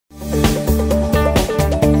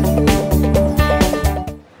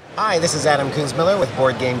Hi, this is Adam Kunzmiller with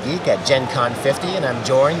Board Game Geek at Gen Con 50, and I'm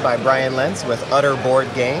joined by Brian Lentz with Utter Board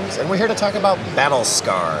Games, and we're here to talk about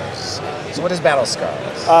BattleScars. So what is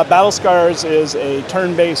BattleScars? BattleScars is a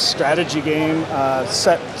turn-based strategy game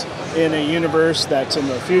set in a universe that's in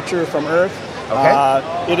the future from Earth.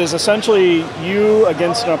 Okay. It is essentially you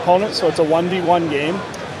against an opponent, so it's a 1v1 game.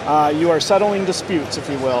 You are settling disputes, if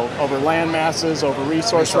you will, over land masses, over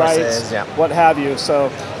resources, rights, yeah. what have you. So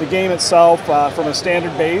the game itself, from a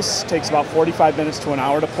standard base, takes about 45 minutes to an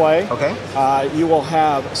hour to play. Okay. You will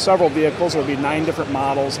have several vehicles. There will be 9 different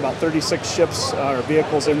models, about 36 ships or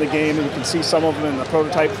vehicles in the game, and you can see some of them in the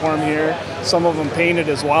prototype form here, some of them painted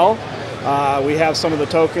as well. We have some of the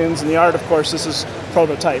tokens, and the art, of course, this is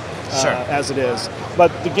prototype as it is.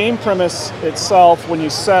 But the game premise itself, when you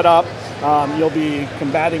set up, you'll be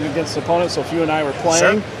combating against the opponent. So if you and I were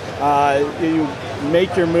playing, you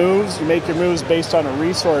make your moves. You make your moves based on a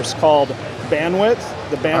resource called bandwidth.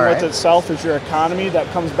 The bandwidth itself is your economy that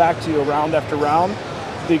comes back to you round after round.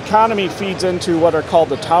 The economy feeds into what are called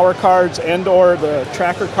the tower cards and/or the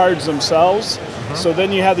tracker cards themselves. So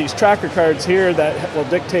then you have these tracker cards here that will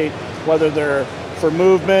dictate whether they're for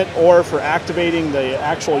movement or for activating the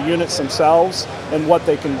actual units themselves and what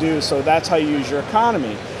they can do. So that's how you use your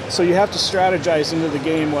economy. So you have to strategize into the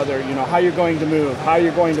game whether, you know, how you're going to move, how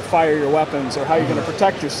you're going to fire your weapons, or how you're going to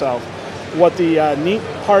protect yourself. What the neat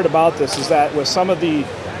part about this is that with some of the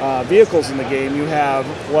vehicles in the game, you have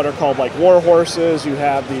what are called like war horses, you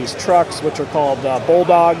have these trucks which are called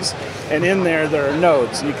bulldogs, and in there are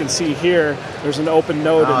nodes. You can see here there's an open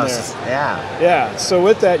node in there. Yeah, so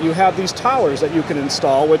with that you have these towers that you can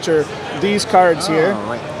install, which are these cards here.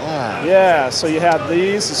 Yeah, so you have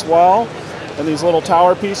these as well, and these little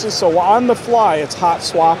tower pieces. So on the fly, it's hot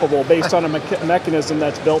swappable based on a mechanism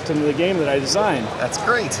that's built into the game that I designed. That's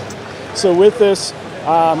great. So with this,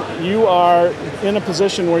 you are in a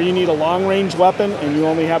position where you need a long-range weapon and you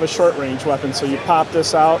only have a short-range weapon. So you pop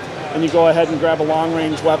this out and you go ahead and grab a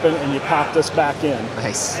long-range weapon and you pop this back in.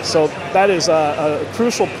 Nice. So that is a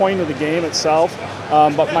crucial point of the game itself.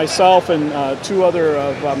 But myself and 2 other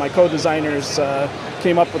of my co-designers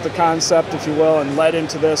came up with the concept, if you will, and led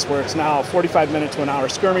into this where it's now a 45-minute to an hour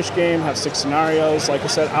skirmish game, have 6 scenarios, like I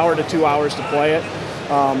said, hour to 2 hours to play it.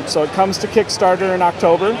 So it comes to Kickstarter in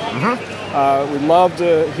October. We'd love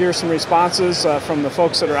to hear some responses from the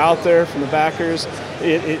folks that are out there, from the backers.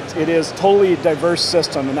 It is totally a diverse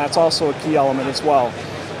system, and that's also a key element as well.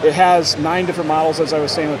 It has 9 different models, as I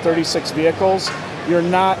was saying, with 36 vehicles. You're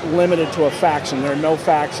not limited to a faction. There are no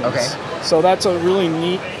factions. Okay. So that's a really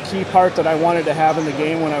neat key part that I wanted to have in the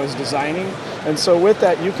game when I was designing. And so with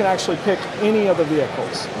that, you can actually pick any of the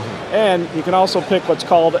vehicles. And you can also pick what's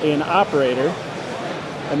called an operator.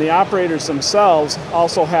 And the operators themselves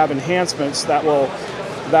also have enhancements that will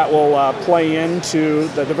play into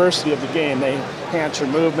the diversity of the game. They enhance your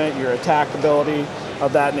movement, your attack ability,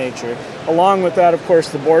 of that nature. Along with that, of course,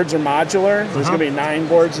 the boards are modular. There's going to be 9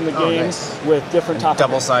 boards in the game with different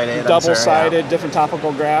double-sided, different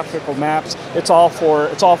topical graphical maps. It's all for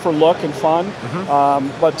look and fun.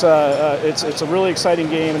 But it's a really exciting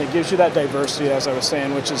game, and it gives you that diversity, as I was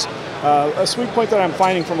saying, which is a sweet point that I'm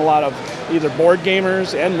finding from a lot of either board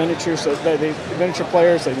gamers and miniatures. Miniature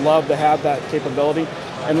players, they love to have that capability.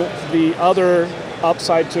 And the other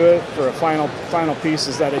upside to it for a final piece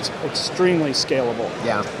is that it's extremely scalable.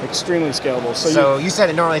 Yeah. Extremely scalable. So you said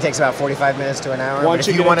it normally takes about 45 minutes to an hour. But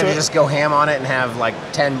if you wanted to just go ham on it and have like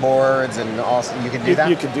 10 boards and also you could do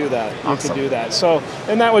that? You could do that. Awesome. You could do that. So,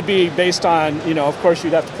 and that would be based on, you know, of course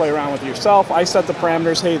you'd have to play around with yourself. I set the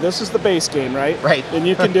parameters. Hey, this is the base game, right? Right. And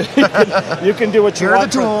you can do you can do what you want. Here are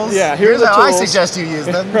the tools. Yeah, here's how I suggest you use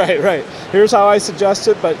them. Right. Here's how I suggest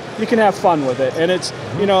it, but you can have fun with it. And it's,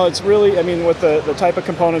 you know, it's really, I mean, with the type of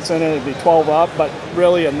components in it, it'd be 12 up, but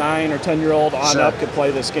really a 9 or 10-year-old on up could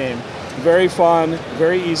play this game. Very fun,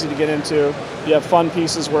 very easy to get into. You have fun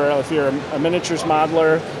pieces where if you're a miniatures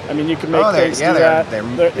modeler, I mean, you can make things do that. They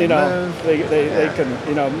can,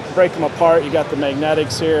 you know, break them apart. You got the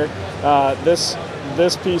magnetics here.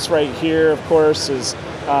 This piece right here, of course, is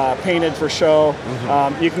painted for show.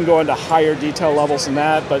 You can go into higher detail levels than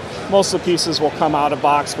that, but most of the pieces will come out of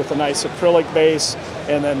box with a nice acrylic base,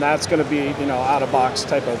 and then that's going to be, you know, out of box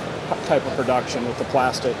type of production with the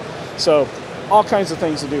plastic. So all kinds of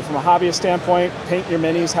things to do from a hobbyist standpoint. Paint your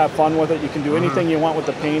minis, have fun with it. You can do anything you want with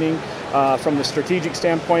the painting. From the strategic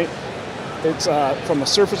standpoint, it's from the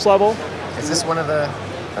surface level. Is this one of the?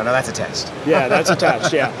 Oh no, that's attached. Yeah, that's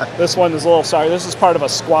attached. Yeah, this one is a little. Sorry, this is part of a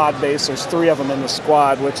squad base. There's 3 of them in the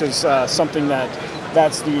squad, which is something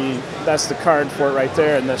that's the card for it right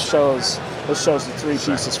there, and this shows the 3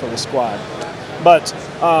 pieces for the squad. But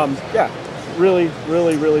yeah, really,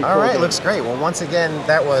 really, really cool. All right, game. looks great. Well, once again,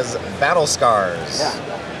 that was BattleScars.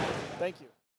 Yeah.